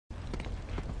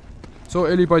So,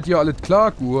 Ellie, bei dir alles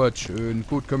klar? Gut, schön.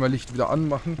 Gut, können wir Licht wieder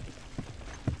anmachen.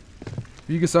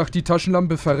 Wie gesagt, die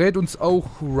Taschenlampe verrät uns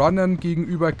auch, Runnern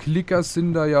gegenüber Klicker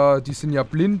sind da ja, die sind ja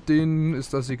blind, denen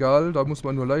ist das egal, da muss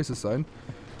man nur leise sein.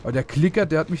 Aber der Klicker,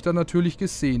 der hat mich dann natürlich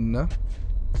gesehen, ne?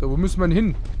 So, wo müssen wir denn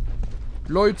hin?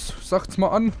 Leute, sagt's mal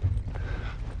an.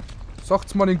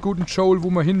 Sagt's mal den guten Joel, wo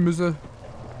wir hin müssen.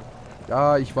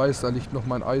 Ja, ich weiß, da liegt noch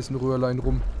mein Eisenröhrlein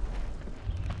rum.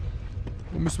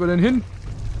 Wo müssen wir denn hin?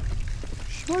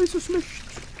 Ich weiß es nicht.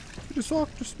 Bitte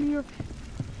sagt es mir.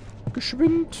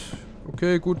 Geschwind.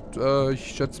 Okay, gut.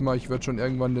 Ich schätze mal, ich werde schon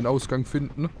irgendwann den Ausgang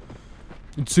finden.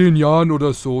 In 10 Jahren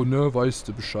oder so, ne? Weißt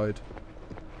du Bescheid.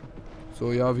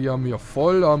 So, ja, wir haben hier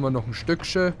voll. Da haben wir noch ein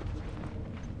Stöckchen.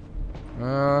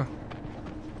 Wo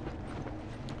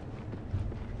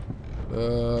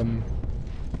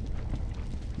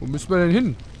müssen wir denn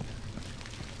hin?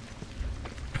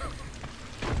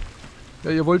 Ja,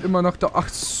 ihr wollt immer nach der... Ach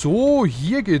so,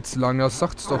 hier geht's lang. Das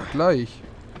sagt's doch gleich.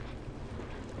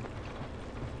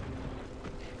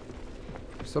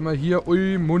 Was haben wir hier?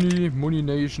 Ui, Muni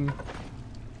Nation.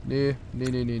 Nee.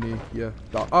 Hier.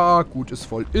 Da. Ah, gut, ist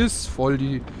voll. Ist voll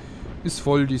die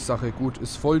Sache. Gut,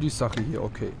 ist voll die Sache hier.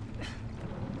 Okay.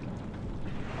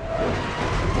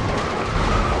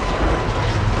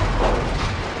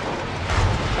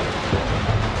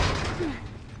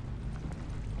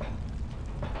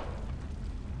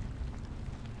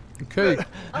 Okay.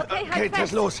 Okay, was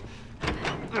ist los?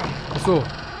 Achso.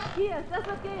 Hier, das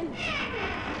wird gehen.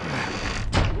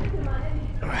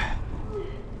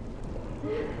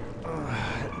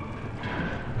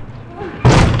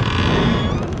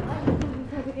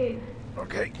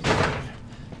 Okay.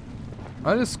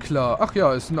 Alles klar. Ach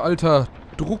ja, ist ein alter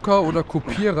Drucker oder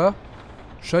Kopierer.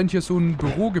 Scheint hier so ein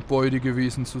Bürogebäude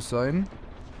gewesen zu sein.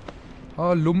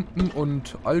 Ah, Lumpen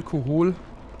und Alkohol.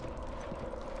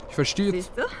 Ich verstehe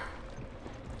jetzt... Siehst du?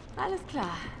 Alles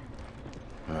klar.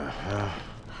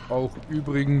 Auch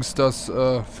übrigens das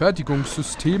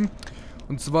Fertigungssystem.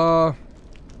 Und zwar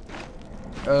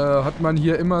hat man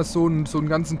hier immer so einen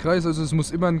ganzen Kreis. Also es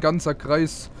muss immer ein ganzer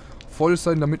Kreis voll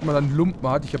sein, damit man dann Lumpen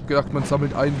hat. Ich habe gedacht, man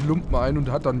sammelt einen Lumpen ein und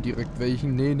hat dann direkt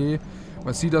welchen. Nee.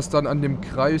 Man sieht das dann an dem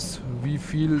Kreis, wie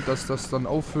viel das dann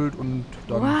auffüllt. Und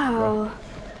dann... Wow. Ja.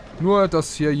 Nur,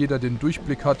 dass hier jeder den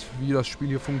Durchblick hat, wie das Spiel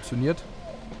hier funktioniert.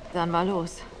 Dann mal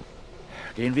los.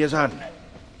 Gehen wir es an.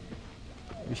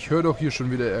 Ich höre doch hier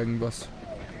schon wieder irgendwas.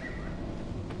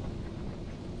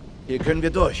 Hier können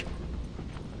wir durch.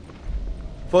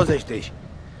 Vorsichtig.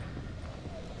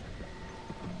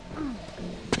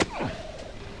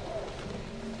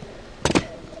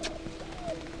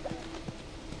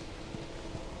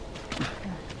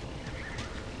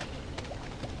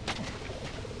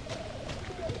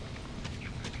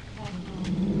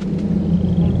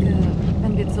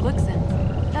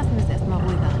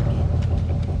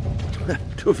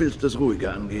 Du willst es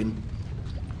ruhiger angehen.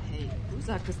 Hey, du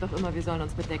sagtest doch immer, wir sollen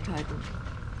uns bedeckt halten.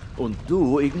 Und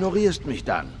du ignorierst mich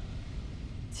dann.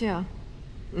 Tja,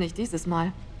 nicht dieses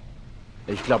Mal.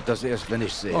 Ich glaube das erst, wenn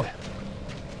ich sehe. Oh.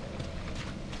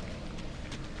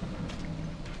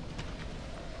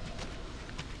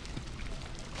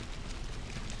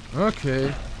 Okay.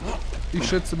 Ich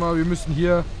schätze mal, wir müssen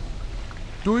hier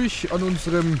durch an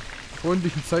unserem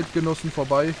freundlichen Zeitgenossen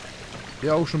vorbei,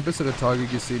 der auch schon bessere Tage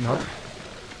gesehen hat.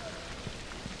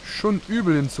 Schon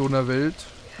übel in so einer Welt.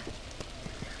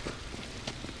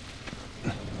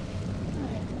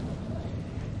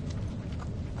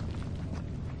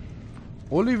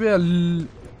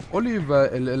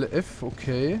 Oliver LLF,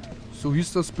 okay. So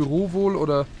hieß das Büro wohl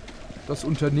oder das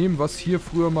Unternehmen, was hier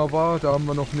früher mal war. Da haben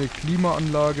wir noch eine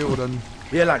Klimaanlage oder ein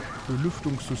Hier lang.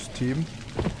 Belüftungssystem.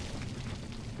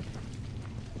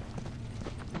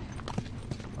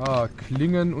 Ah,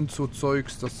 Klingen und so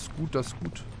Zeugs. Das ist gut, das ist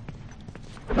gut.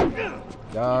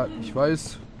 Ja, ich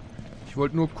weiß. Ich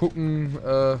wollte nur gucken,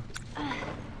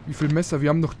 wie viel Messer. Wir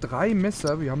haben noch 3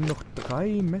 Messer.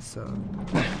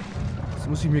 Das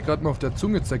muss ich mir gerade mal auf der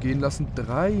Zunge zergehen lassen.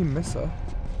 3 Messer.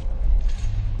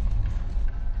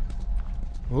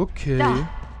 Okay. Da,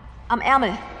 am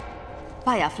Ärmel.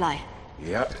 Firefly.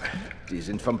 Ja, die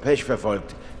sind vom Pech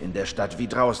verfolgt. In der Stadt wie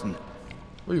draußen.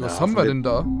 Ui, was haben wir denn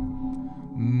da?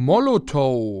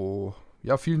 Molotow.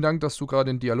 Ja, vielen Dank, dass du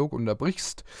gerade den Dialog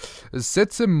unterbrichst.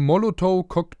 Setze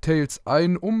Molotow-Cocktails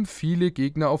ein, um viele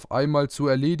Gegner auf einmal zu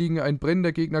erledigen. Ein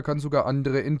brennender Gegner kann sogar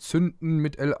andere entzünden.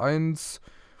 Mit L1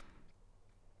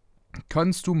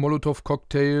 kannst du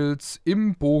Molotow-Cocktails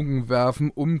im Bogen werfen,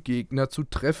 um Gegner zu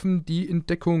treffen, die in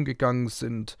Deckung gegangen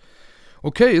sind.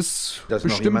 Okay, ist dass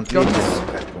bestimmt noch jemand ganz... zum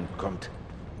Treffpunkt kommt.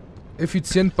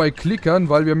 effizient bei Klickern,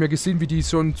 weil wir haben ja gesehen, wie die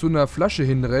schon zu einer Flasche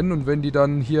hinrennen. Und wenn die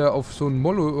dann hier auf so einen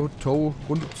Molotow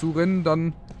runter zurennen,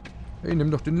 dann... Hey,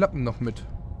 nimm doch den Lappen noch mit.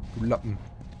 Du Lappen.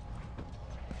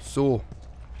 So.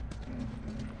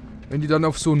 Wenn die dann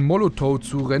auf so einen Molotow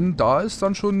zurennen, da ist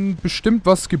dann schon bestimmt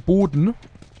was geboten.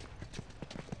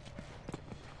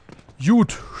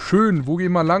 Gut, schön. Wo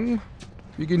gehen wir lang?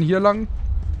 Wir gehen hier lang.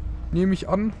 Nehme ich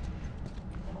an.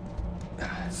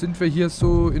 Sind wir hier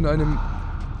so in einem...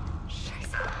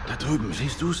 Scheiße. Da drüben,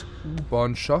 siehst du's?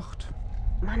 U-Bahn-Schacht.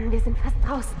 Mann, wir sind fast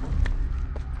draußen.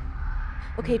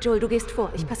 Okay, Joel, du gehst vor.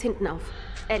 Ich pass hinten auf.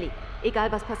 Ellie,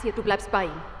 egal was passiert, du bleibst bei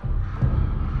ihm.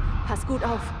 Pass gut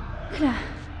auf. Klar.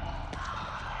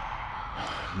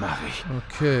 Mach ich.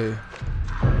 Okay.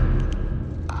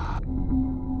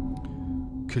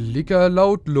 Klicker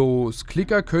lautlos.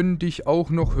 Klicker können dich auch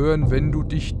noch hören, wenn du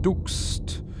dich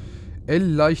duckst. L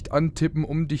leicht antippen,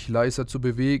 um dich leiser zu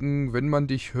bewegen. Wenn man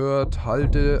dich hört,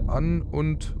 halte an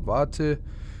und warte,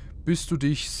 bis du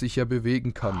dich sicher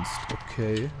bewegen kannst.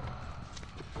 Okay.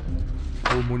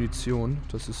 Oh, Munition.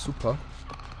 Das ist super.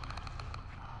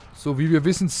 So, wie wir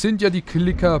wissen, sind ja die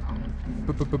Klicker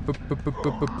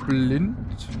blind.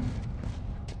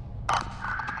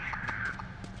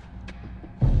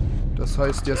 Das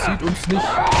heißt, der sieht uns nicht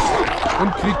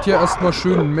und kriegt hier erstmal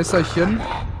schön ein Messerchen.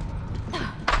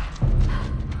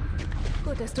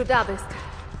 Gut, dass du da bist.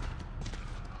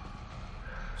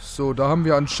 So, da haben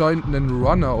wir anscheinend einen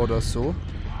Runner oder so.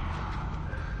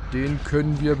 Den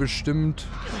können wir bestimmt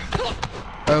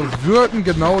erwürgen.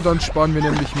 Genau, dann sparen wir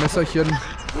nämlich Messerchen.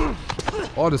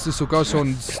 Oh, das ist sogar so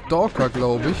ein Stalker,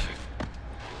 glaube ich.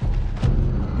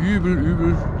 Übel,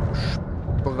 übel.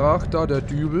 Sprach da der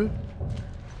Dübel.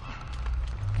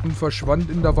 Und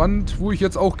verschwand in der Wand, wo ich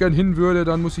jetzt auch gern hin würde.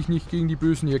 Dann muss ich nicht gegen die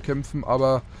Bösen hier kämpfen.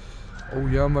 Aber, oh,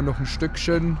 hier haben wir noch ein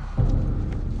Stöckchen.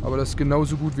 Aber das ist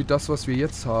genauso gut wie das, was wir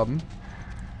jetzt haben.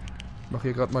 Ich mache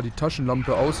hier gerade mal die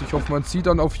Taschenlampe aus. Ich hoffe, man sieht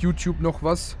dann auf YouTube noch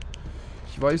was.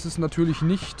 Ich weiß es natürlich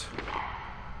nicht.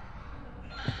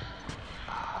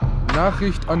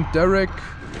 Nachricht an Derek.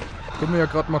 Können wir ja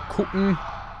gerade mal gucken.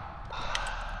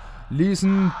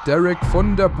 Lesen, Derek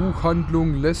von der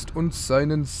Buchhandlung lässt uns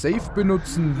seinen Safe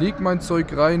benutzen. Leg mein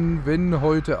Zeug rein, wenn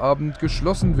heute Abend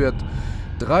geschlossen wird.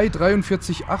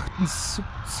 3,43,78.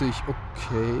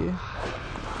 Okay.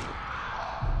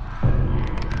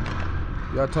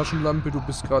 Ja, Taschenlampe, du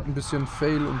bist gerade ein bisschen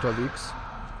fail unterwegs.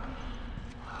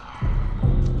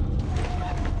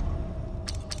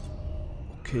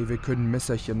 Okay, wir können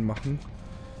Messerchen machen.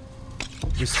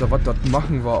 Wisst ihr was, das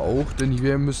machen wir auch, denn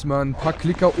hier müssen wir ein paar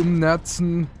Klicker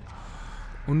umnerzen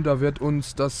und da wird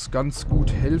uns das ganz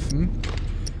gut helfen.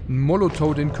 Ein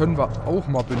Molotow, den können wir auch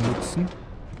mal benutzen.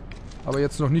 Aber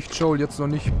jetzt noch nicht, Joel, jetzt noch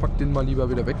nicht. Pack den mal lieber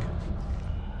wieder weg.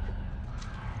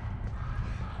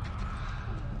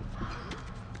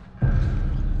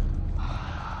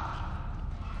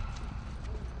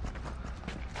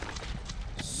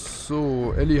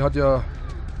 So, Ellie hat ja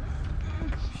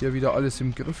hier wieder alles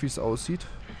im Griff, wie es aussieht.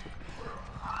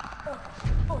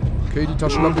 Okay, die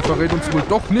Taschenlampe verrät uns wohl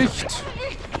doch nicht.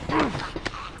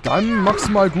 Dann mach's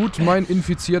mal gut, mein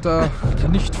infizierter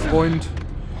Nicht-Freund.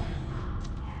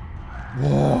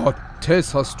 Boah,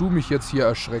 Tess, hast du mich jetzt hier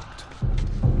erschreckt.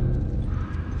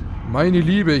 Meine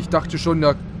Liebe, ich dachte schon,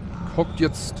 da hockt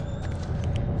jetzt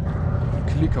ein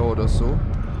Klicker oder so.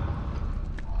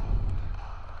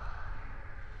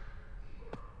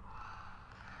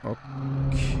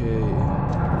 Okay.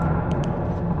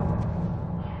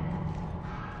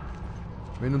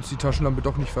 Wenn uns die Taschenlampe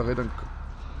doch nicht verrät, dann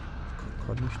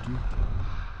kann ich die...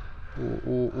 Oh,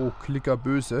 oh, oh, Klicker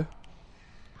böse.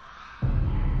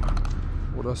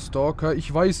 Oder Stalker,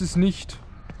 ich weiß es nicht.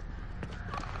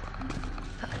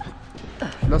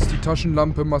 Ich lasse die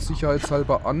Taschenlampe mal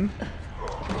sicherheitshalber an.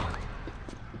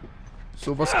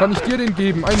 So, was kann ich dir denn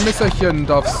geben? Ein Messerchen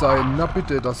darf es sein. Na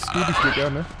bitte, das gebe ich dir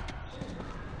gerne.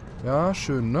 Ja,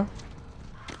 schön, ne?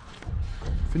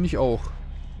 Finde ich auch.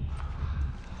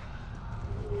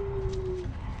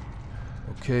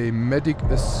 Okay, Medic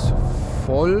ist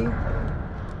voll.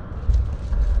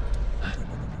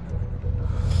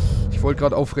 Ich wollte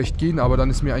gerade aufrecht gehen, aber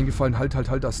dann ist mir eingefallen, halt,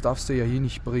 das darfst du ja hier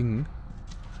nicht bringen.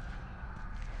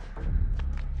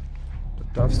 Das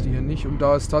darfst du hier nicht. Und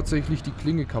da ist tatsächlich die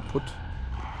Klinge kaputt.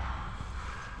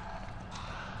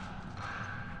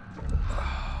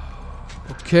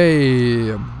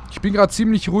 Okay. Ich bin gerade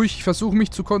ziemlich ruhig. Ich versuche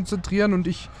mich zu konzentrieren und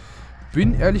ich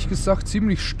bin ehrlich gesagt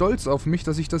ziemlich stolz auf mich,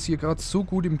 dass ich das hier gerade so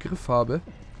gut im Griff habe.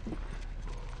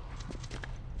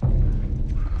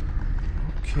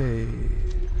 Okay.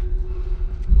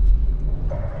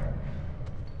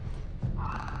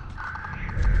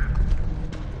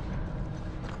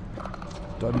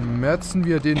 Dann merzen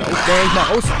wir den auch gleich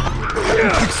mal aus. Du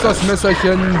kriegst das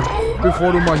Messerchen,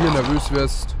 bevor du mal hier nervös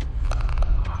wirst.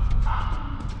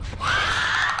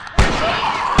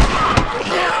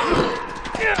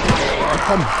 Ah,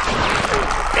 komm.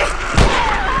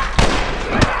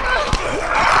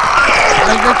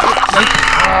 Nein.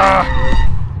 Ah.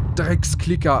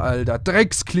 Drecksklicker, Alter.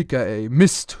 Drecksklicker, ey.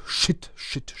 Mist. Shit.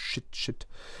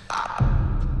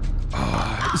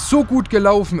 Ah, ist so gut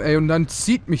gelaufen, ey. Und dann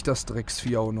zieht mich das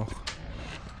Drecksvieh auch noch.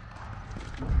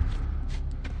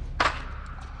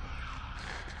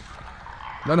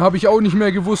 Dann habe ich auch nicht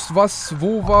mehr gewusst, was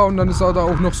wo war. Und dann ist da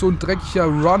auch noch so ein dreckiger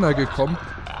Runner gekommen.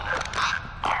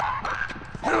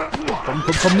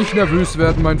 Komm, nicht nervös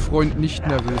werden, mein Freund. Nicht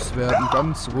nervös werden.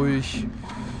 Ganz ruhig.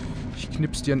 Ich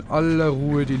knipse dir in aller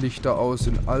Ruhe die Lichter aus.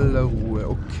 In aller Ruhe.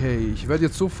 Okay, ich werde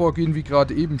jetzt so vorgehen wie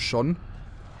gerade eben schon.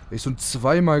 Ich bin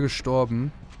zweimal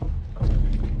gestorben.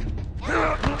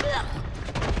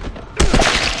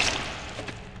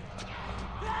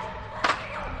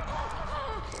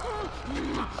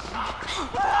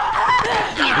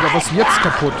 Oder was ist jetzt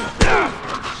kaputt?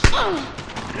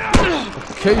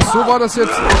 Okay, so war das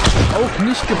jetzt auch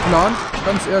nicht geplant,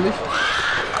 ganz ehrlich.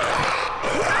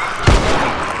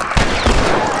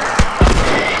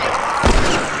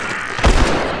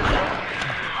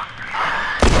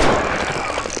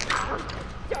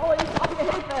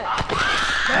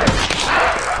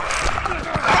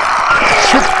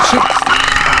 Shit.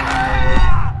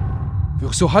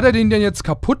 Wieso hat er den denn jetzt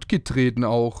kaputt getreten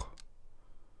auch?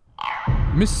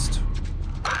 Mist.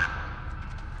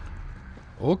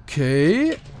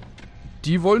 Okay.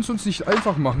 Die wollen es uns nicht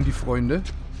einfach machen, die Freunde.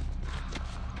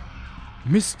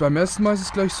 Mist, beim ersten Mal ist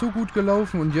es gleich so gut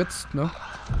gelaufen und jetzt, ne?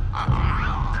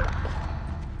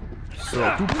 So,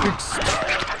 du kriegst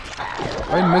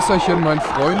ein Messerchen, mein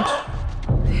Freund.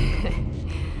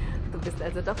 Du bist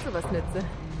also doch sowas Nütze.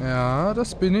 Ja,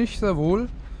 das bin ich, sehr wohl.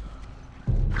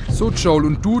 So, Joel,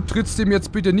 und du trittst ihm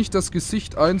jetzt bitte nicht das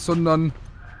Gesicht ein, sondern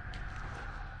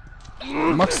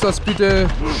machst das bitte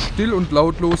still und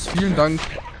lautlos. Vielen Dank.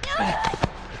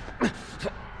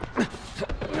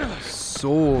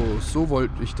 So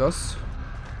wollte ich das.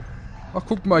 Ach,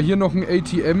 guck mal, hier noch ein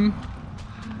ATM.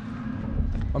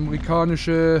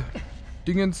 Amerikanische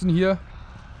Dingensen hier.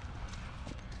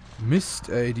 Mist,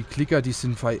 ey, die Klicker, die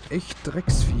sind echt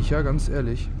Drecksviecher, ganz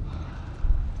ehrlich.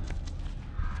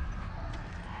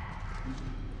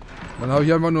 Dann habe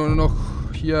ich einfach nur noch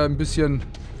hier ein bisschen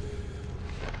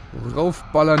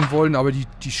raufballern wollen, aber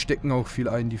die stecken auch viel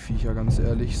ein, die Viecher, ganz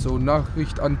ehrlich. So,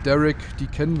 Nachricht an Derek, die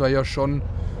kennen wir ja schon.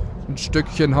 Ein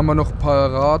Stöckchen haben wir noch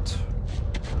parat.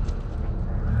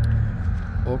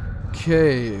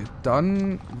 Okay,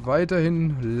 dann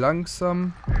weiterhin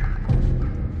langsam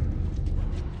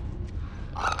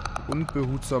und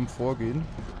behutsam vorgehen.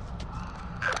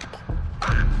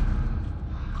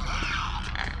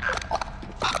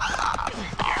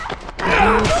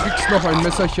 Du kriegst noch ein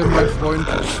Messerchen, mein Freund.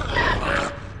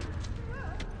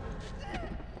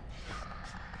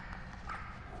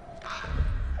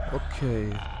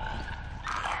 Okay.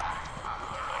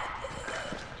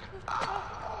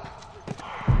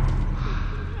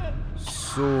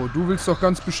 So, du willst doch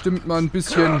ganz bestimmt mal ein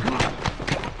bisschen...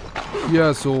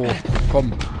 Hier, so.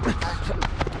 Komm.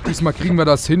 Diesmal kriegen wir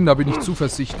das hin, da bin ich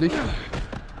zuversichtlich.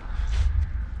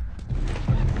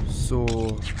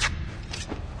 So.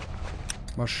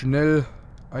 Mal schnell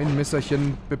ein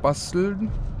Messerchen bebasteln.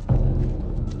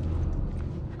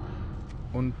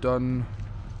 Und dann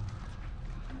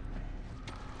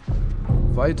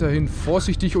weiterhin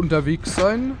vorsichtig unterwegs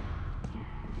sein.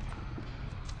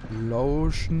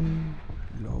 Lauschen.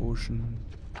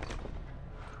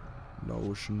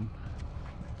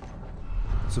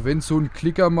 Also wenn so ein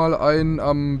Klicker mal einen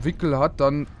am Wickel hat,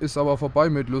 dann ist aber vorbei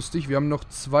mit lustig. Wir haben noch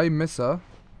 2 Messer.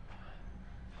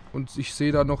 Und ich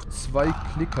sehe da noch 2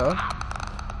 Klicker.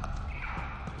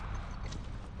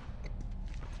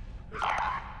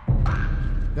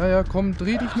 Ja, komm,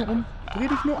 dreh dich nur um. Dreh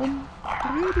dich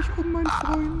um, mein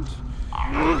Freund.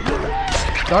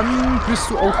 Dann bist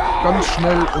du auch ganz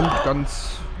schnell und ganz...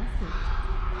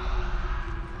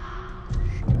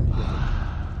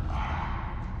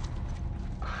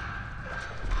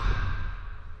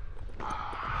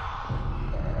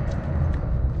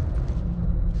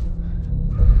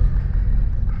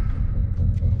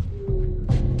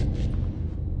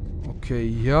 Okay,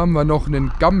 hier haben wir noch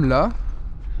einen Gammler.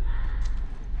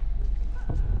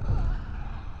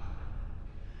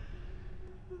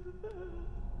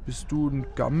 Bist du ein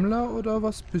Gammler oder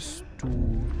was bist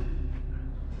du?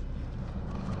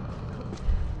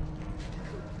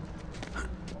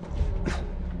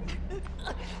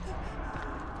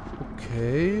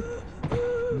 Okay.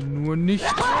 Nur nicht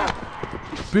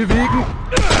bewegen.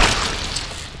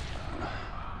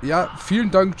 Ja,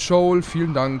 vielen Dank, Joel.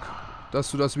 Vielen Dank, dass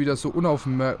du das wieder so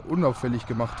unauffällig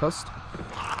gemacht hast.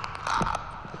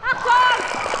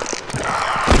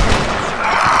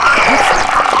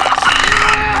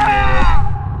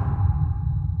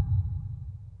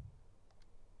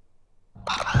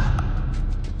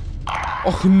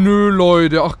 Ach nö,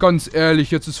 Leute. Ach, ganz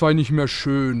ehrlich, jetzt ist es nicht mehr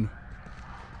schön.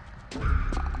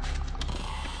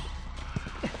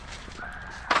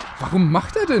 Warum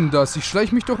macht er denn das? Ich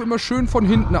schleiche mich doch immer schön von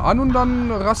hinten an und dann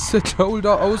rastet Joel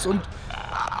da aus und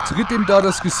tritt ihm da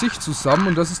das Gesicht zusammen.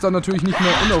 Und das ist dann natürlich nicht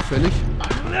mehr unauffällig.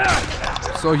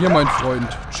 So, hier mein Freund.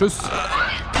 Tschüss.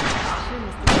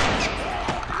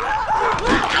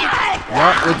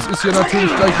 Ja, jetzt ist hier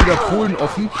natürlich gleich wieder Polen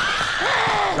offen.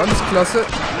 Ganz klasse.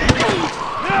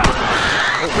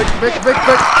 Oh, weg.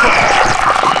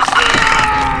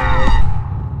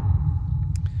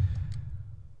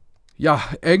 Ja,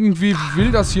 irgendwie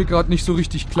will das hier gerade nicht so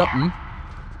richtig klappen.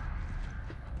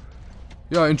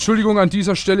 Ja, Entschuldigung an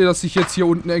dieser Stelle, dass ich jetzt hier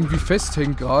unten irgendwie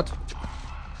festhänge gerade.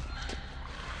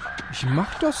 Ich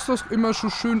mach das doch immer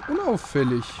schon schön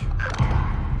unauffällig.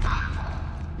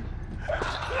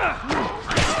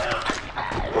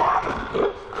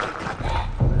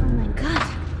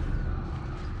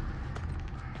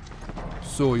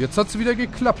 So, jetzt hat es wieder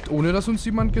geklappt, ohne dass uns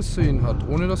jemand gesehen hat,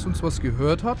 ohne dass uns was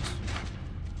gehört hat.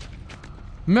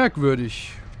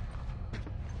 Merkwürdig.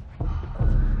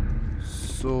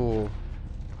 So.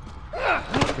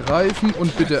 Greifen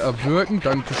und bitte erwürgen,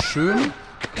 dankeschön.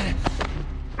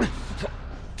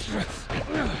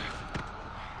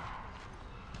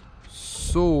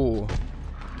 So.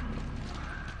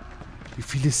 Wie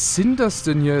viele sind das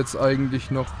denn hier jetzt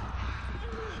eigentlich noch?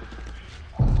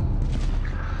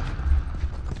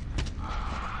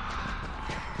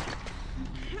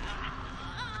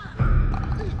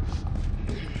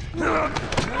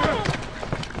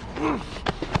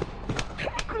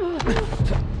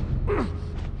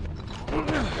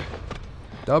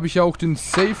 Da habe ich ja auch den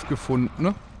Safe gefunden,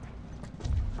 ne?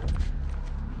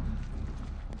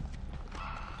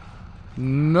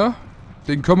 Na,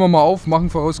 den können wir mal aufmachen,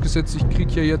 vorausgesetzt ich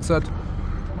kriege ja jetzt halt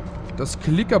das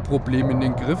Klickerproblem in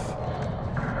den Griff.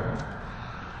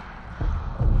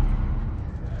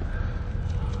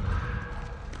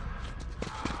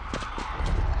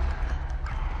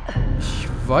 Ich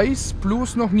weiß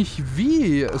bloß noch nicht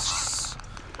wie. Es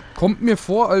kommt mir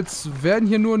vor, als wären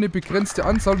hier nur eine begrenzte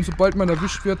Anzahl und sobald man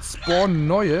erwischt wird, spawnen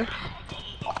neue.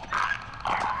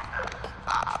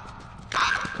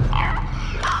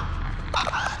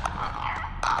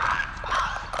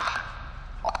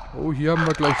 Oh, hier haben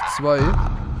wir gleich zwei.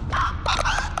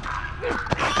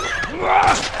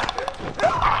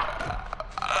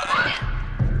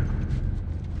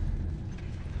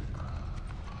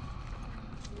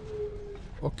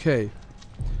 Okay.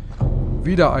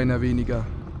 Wieder einer weniger.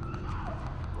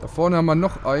 Da vorne haben wir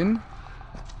noch einen.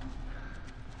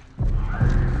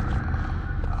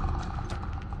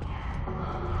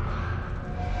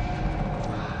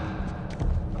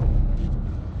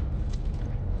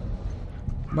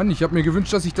 Mann, ich habe mir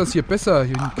gewünscht, dass ich das hier besser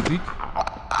hinkriege.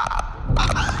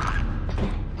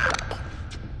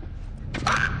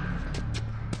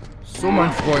 So,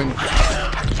 mein Freund.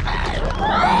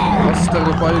 Hasta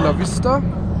bei la vista.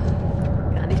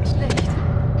 Gar nicht schlecht.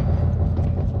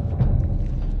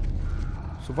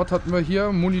 So, was hatten wir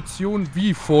hier? Munition.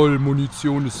 Wie voll?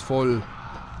 Munition ist voll.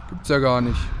 Gibt's ja gar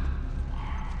nicht.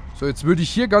 So, jetzt würde ich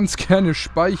hier ganz gerne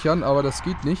speichern, aber das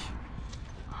geht nicht.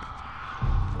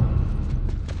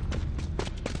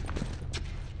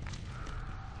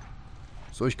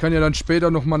 So, ich kann ja dann später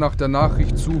nochmal nach der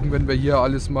Nachricht suchen, wenn wir hier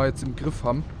alles mal jetzt im Griff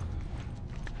haben.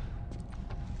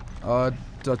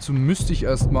 Dazu müsste ich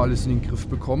erstmal alles in den Griff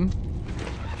bekommen.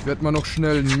 Ich werde mal noch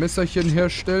schnell ein Messerchen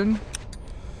herstellen.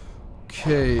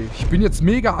 Okay, ich bin jetzt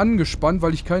mega angespannt,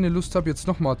 weil ich keine Lust habe, jetzt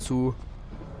nochmal zu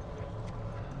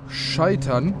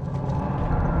scheitern.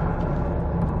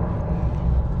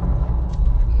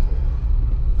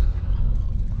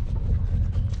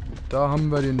 Da haben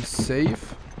wir den Safe.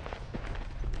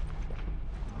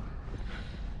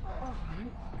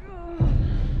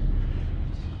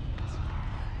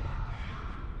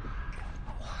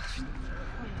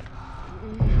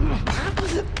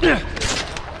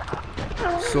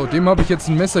 So, dem habe ich jetzt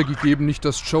ein Messer gegeben, nicht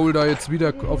dass Joel da jetzt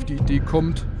wieder auf die Idee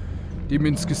kommt, dem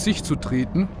ins Gesicht zu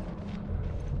treten.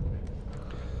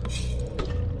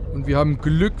 Und wir haben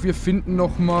Glück, wir finden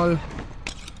nochmal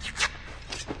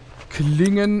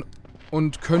Klingen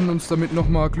und können uns damit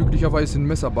nochmal glücklicherweise ein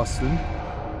Messer basteln.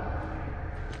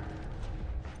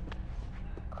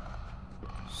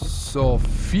 So,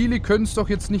 viele können es doch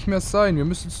jetzt nicht mehr sein. Wir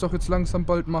müssen es doch jetzt langsam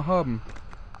bald mal haben.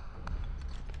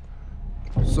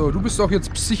 So, du bist doch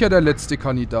jetzt sicher der letzte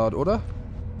Kandidat, oder?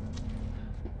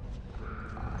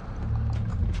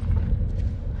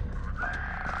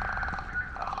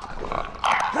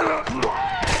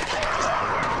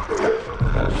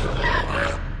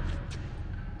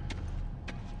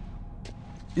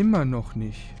 Immer noch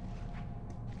nicht.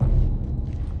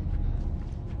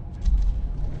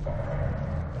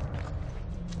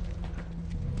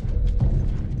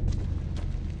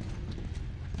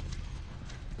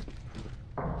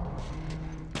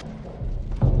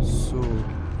 So.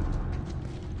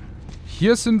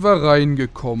 Hier sind wir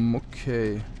reingekommen,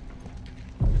 okay.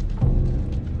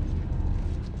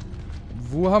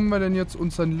 Wo haben wir denn jetzt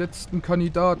unseren letzten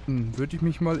Kandidaten? Würde ich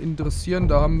mich mal interessieren.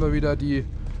 Da haben wir wieder die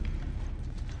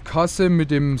Kasse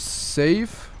mit dem Safe.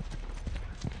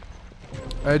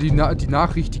 Die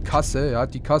Nachricht, die Kasse, ja,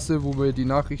 die Kasse, wo wir die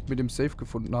Nachricht mit dem Safe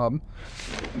gefunden haben.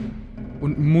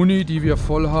 Und Muni, die wir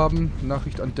voll haben.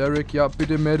 Nachricht an Derek. Ja,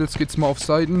 bitte Mädels, geht's mal auf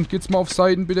Seiten. Geht's mal auf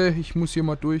Seiten, bitte. Ich muss hier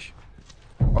mal durch.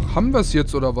 Ach, haben wir es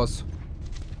jetzt, oder was?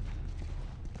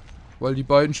 Weil die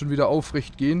beiden schon wieder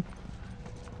aufrecht gehen.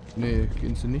 Nee,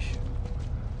 gehen sie nicht.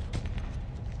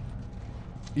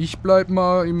 Ich bleib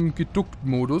mal im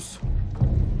Geduckt-Modus.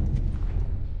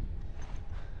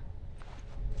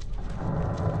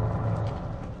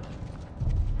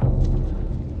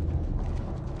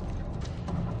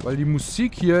 Weil die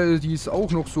Musik hier, die ist auch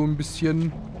noch so ein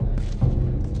bisschen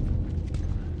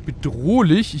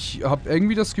bedrohlich. Ich habe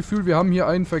irgendwie das Gefühl, wir haben hier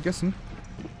einen vergessen.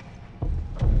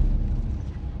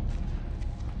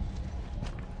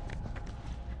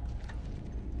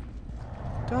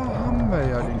 Da haben wir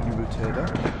ja den Übeltäter.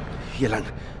 Hier lang.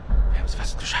 Wir haben es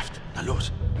fast geschafft. Na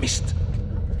los. Mist.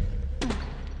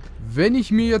 Wenn ich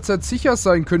mir jetzt halt sicher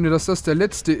sein könnte, dass das der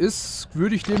letzte ist,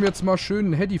 würde ich dem jetzt mal schön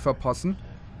einen Heady verpassen.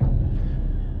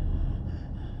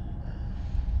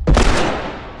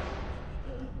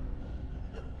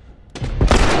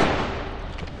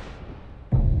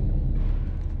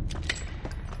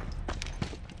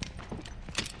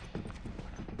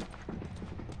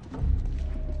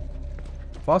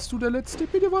 Warst du der Letzte?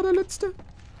 Bitte war der Letzte?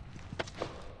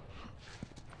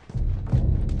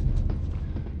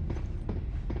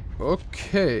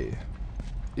 Okay.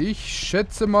 Ich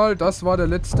schätze mal, das war der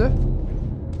Letzte.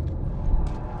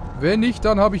 Wenn nicht,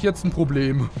 dann habe ich jetzt ein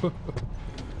Problem.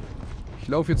 Ich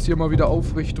laufe jetzt hier mal wieder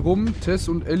aufrecht rum. Tess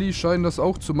und Ellie scheinen das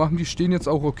auch zu machen. Die stehen jetzt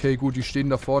auch okay. Gut, die stehen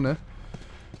da vorne.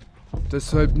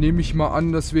 Deshalb nehme ich mal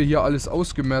an, dass wir hier alles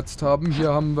ausgemerzt haben.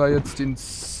 Hier haben wir jetzt den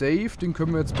Safe. Den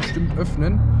können wir jetzt bestimmt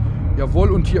öffnen.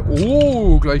 Jawohl, und hier...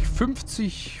 Oh, gleich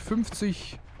 50...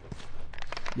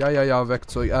 Ja,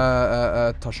 Werkzeug.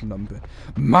 Taschenlampe.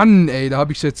 Mann, ey, da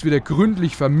habe ich es jetzt wieder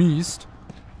gründlich vermiest.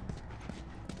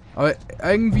 Aber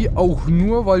irgendwie auch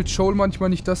nur, weil Joel manchmal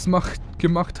nicht das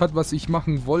gemacht hat, was ich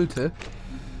machen wollte.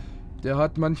 Der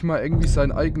hat manchmal irgendwie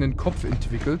seinen eigenen Kopf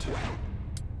entwickelt.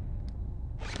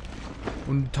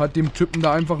 Und hat dem Typen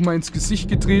da einfach mal ins Gesicht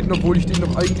getreten, obwohl ich den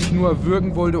doch eigentlich nur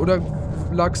erwürgen wollte. Oder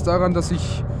lag es daran, dass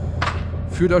ich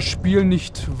für das Spiel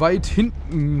nicht weit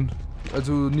hinten,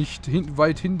 also nicht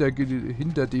weit hinter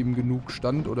dem genug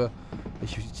stand? Oder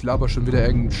ich laber schon wieder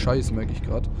irgendeinen Scheiß, merke ich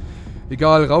gerade.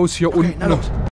 Egal, raus hier unten.